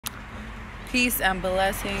Peace and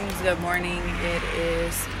blessings. Good morning. It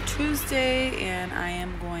is Tuesday and I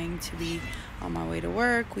am going to be on my way to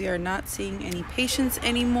work. We are not seeing any patients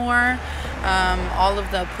anymore. All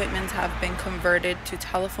of the appointments have been converted to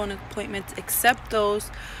telephone appointments except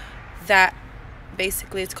those that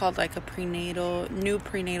basically it's called like a new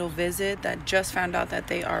prenatal visit that just found out that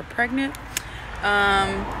they are pregnant.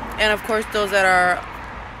 And of course those that are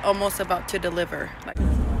almost about to deliver.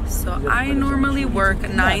 So I normally work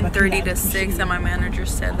 9:30 to 6 and my manager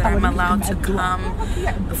said that I'm allowed to come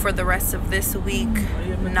for the rest of this week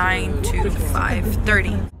 9 to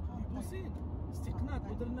 5:30.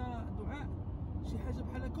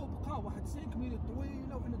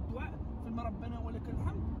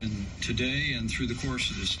 And today and through the course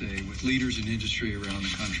of this day with leaders in industry around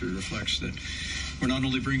the country reflects that we're not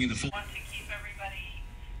only bringing the full...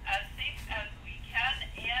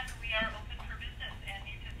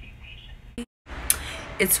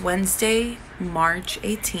 It's Wednesday, March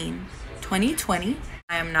 18, 2020.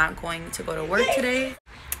 I am not going to go to work today.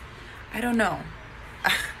 I don't know.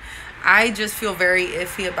 I just feel very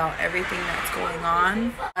iffy about everything that's going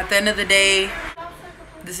on. At the end of the day,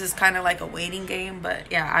 this is kind of like a waiting game,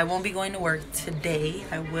 but yeah, I won't be going to work today.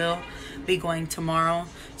 I will be going tomorrow.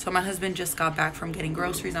 So my husband just got back from getting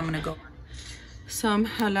groceries. I'm gonna go some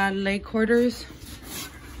halal leg quarters,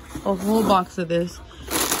 a whole box of this.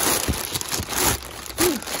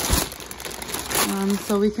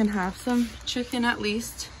 So we can have some chicken at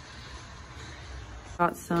least.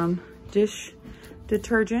 Got some dish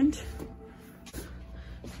detergent,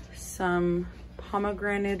 some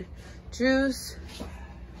pomegranate juice,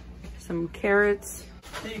 some carrots.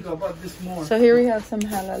 There you go, about this more. So here we have some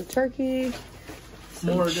halal turkey,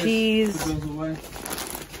 some more cheese, some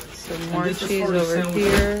more cheese over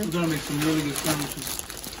here. We're gonna make some really good sandwiches.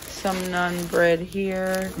 Some naan bread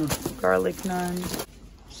here, garlic naan.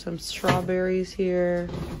 Some strawberries here,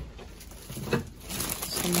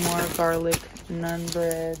 some more garlic naan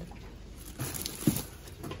bread,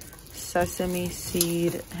 sesame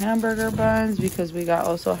seed hamburger buns because we got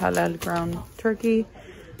also halal ground turkey,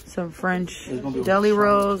 some French deli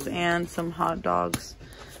rolls, and some hot dogs,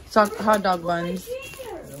 hot dog buns.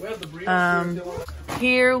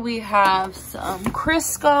 Here we have some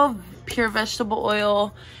Crisco pure vegetable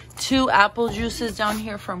oil, 2 apple juices down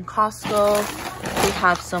here from Costco. We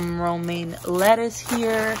have some romaine lettuce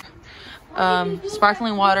here,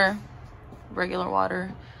 sparkling water, regular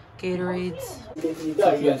water, Gatorades.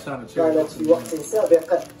 كانت في وقت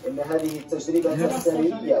سابق إن هذه التجربة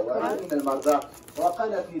سريرية وعدد من المرضى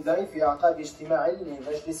وقال في ذلك في أعقاب اجتماع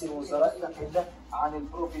لمجلس الوزراء نقل عن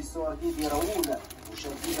البروفيسور ديدي راؤول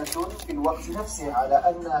مشددة في الوقت نفسه على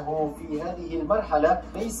أنه في هذه المرحلة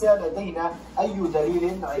ليس لدينا أي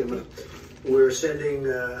دليل علمي. We're sending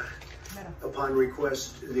upon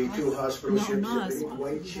request the 2 hospital ships, the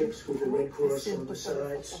white ships with the Red Cross on the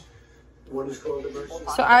sides. One is called emergency.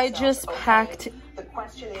 So I just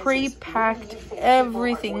pre-packed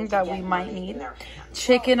everything that we might need.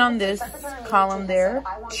 Chicken on this column there,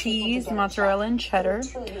 cheese, mozzarella and cheddar,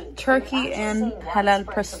 turkey and halal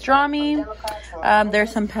pastrami.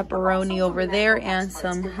 There's some pepperoni over there and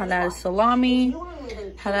some halal salami.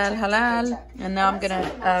 Halal. And now I'm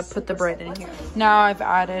gonna put the bread in here. Now I've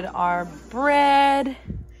added our bread,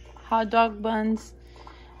 hot dog buns,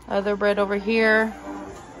 other bread over here.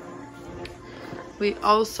 We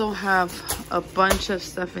also have a bunch of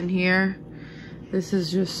stuff in here. This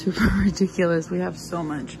is just super ridiculous. We have so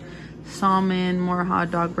much salmon, more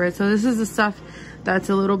hot dog bread. So this is the stuff that's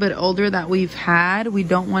a little bit older that we've had. We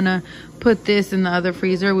don't want to put this in the other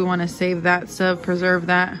freezer. We want to save that stuff, preserve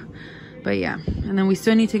that. But yeah, and then we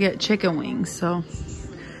still need to get chicken wings. So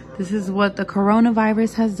this is what the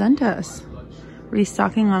coronavirus has done to us.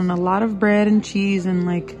 Restocking on a lot of bread and cheese and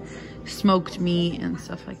like smoked meat and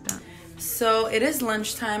stuff like that. So it is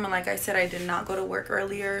lunchtime, and like I said, I did not go to work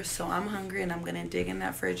earlier, so I'm hungry and I'm gonna dig in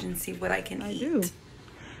that fridge and see what I can eat.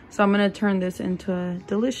 So I'm gonna turn this into a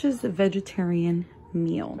delicious vegetarian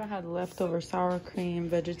meal. I had leftover sour cream,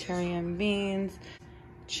 vegetarian beans,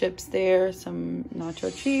 chips there, some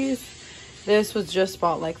nacho cheese. This was just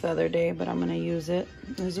bought like the other day, but I'm gonna use it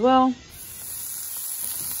as well.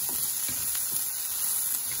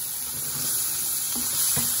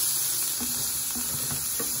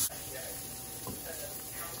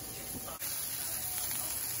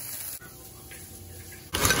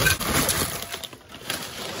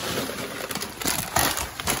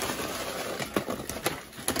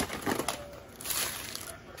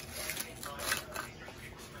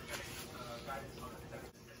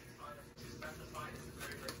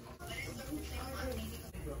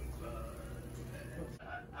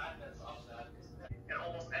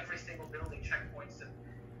 points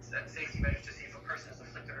and safety measures to see if a person is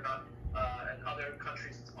afflicted or not. And other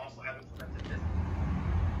countries also have implemented this.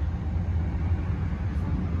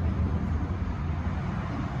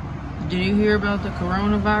 Did you hear about the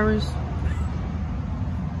coronavirus?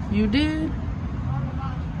 You did?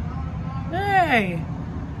 Hey!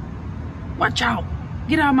 Watch out!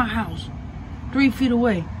 Get out of my house. 3 feet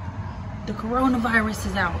away. The coronavirus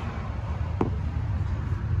is out.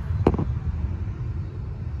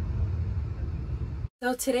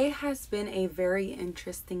 So today has been a very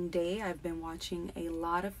interesting day. I've been watching a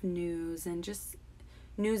lot of news and just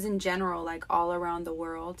news in general, like all around the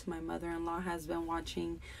world. My mother-in-law has been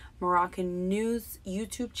watching Moroccan news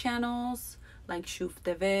YouTube channels like Shouf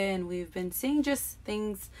TV, and we've been seeing just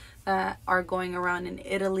things that are going around in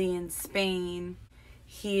Italy and Spain,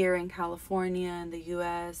 here in California and the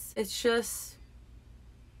US. It's just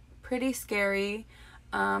pretty scary.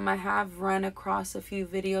 I have run across a few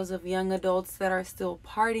videos of young adults that are still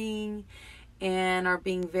partying and are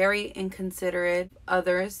being very inconsiderate of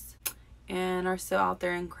others and are still out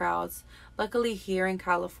there in crowds. Luckily here in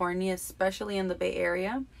California, especially in the Bay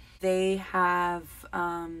Area, they have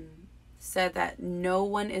said that no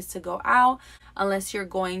one is to go out unless you're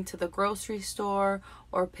going to the grocery store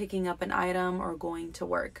or picking up an item or going to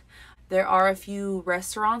work. There are a few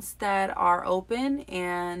restaurants that are open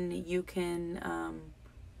and you can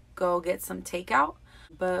go get some takeout,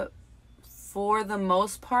 but for the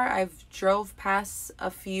most part I've drove past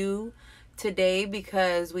a few today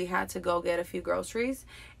because we had to go get a few groceries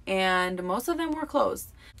and most of them were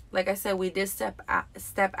closed. Like I said, we did step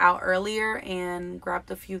out earlier and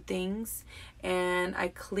grabbed a few things, and I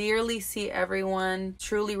clearly see everyone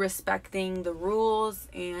truly respecting the rules,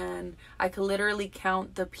 and I could literally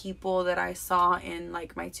count the people that I saw in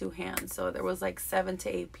like my 2 hands. So there was like 7 to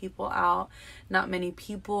 8 people out, not many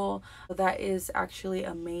people. That is actually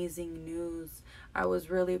amazing news. I was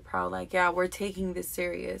really proud, like, yeah, we're taking this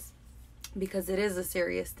serious, because it is a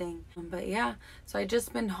serious thing. But yeah, so I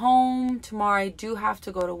just been home. Tomorrow I do have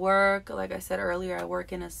to go to work. Like I said earlier, I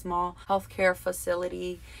work in a small healthcare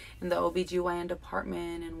facility in the OBGYN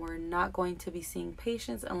department, and we're not going to be seeing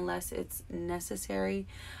patients unless it's necessary.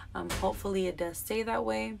 Hopefully it does stay that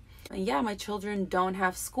way. And yeah, my children don't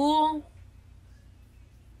have school,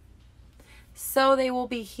 so they will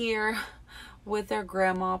be here with their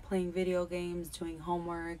grandma playing video games, doing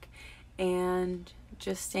homework, and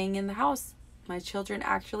just staying in the house. My children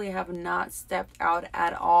actually have not stepped out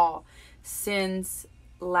at all since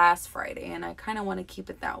last Friday, and I kind of want to keep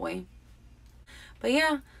it that way. But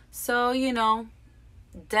yeah, so you know,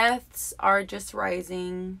 deaths are just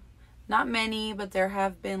rising. Not many, but there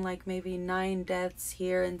have been like maybe 9 deaths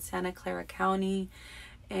here in Santa Clara County,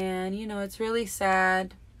 and you know, it's really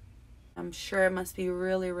sad. I'm sure it must be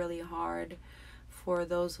really, really hard for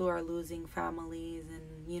those who are losing families,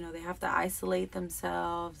 and you know, they have to isolate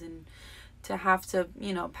themselves and to have to,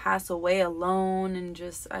 you know, pass away alone, and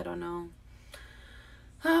just, I don't know.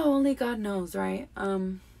 Oh, only God knows, right?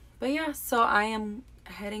 But yeah, so I am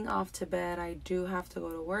heading off to bed. I do have to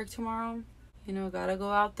go to work tomorrow. You know, gotta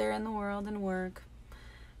go out there in the world and work.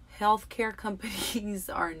 Healthcare companies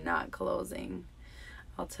are not closing,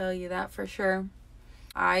 I'll tell you that for sure.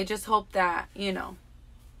 I just hope that, you know,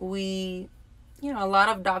 a lot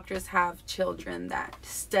of doctors have children that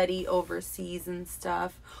study overseas and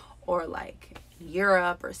stuff, or like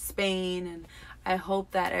Europe or Spain, and I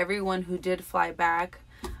hope that everyone who did fly back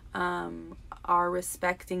are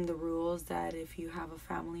respecting the rules, that if you have a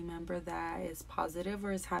family member that is positive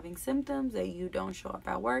or is having symptoms, that you don't show up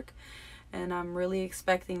at work. And I'm really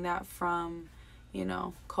expecting that from, you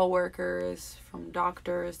know, co-workers, from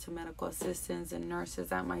doctors to medical assistants and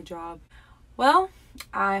nurses at my job. Well,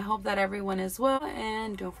 I hope that everyone is well,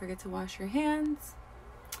 and don't forget to wash your hands.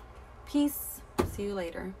 Peace. See you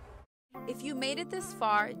later. If you made it this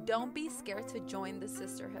far, don't be scared to join the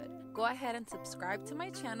sisterhood. Go ahead and subscribe to my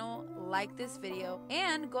channel, like this video,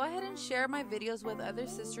 and go ahead and share my videos with other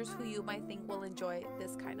sisters who you might think will enjoy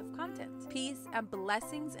this kind of content. Peace and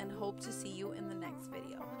blessings, and hope to see you in the next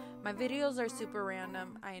video. My videos are super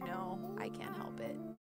random. I know, I can't help it.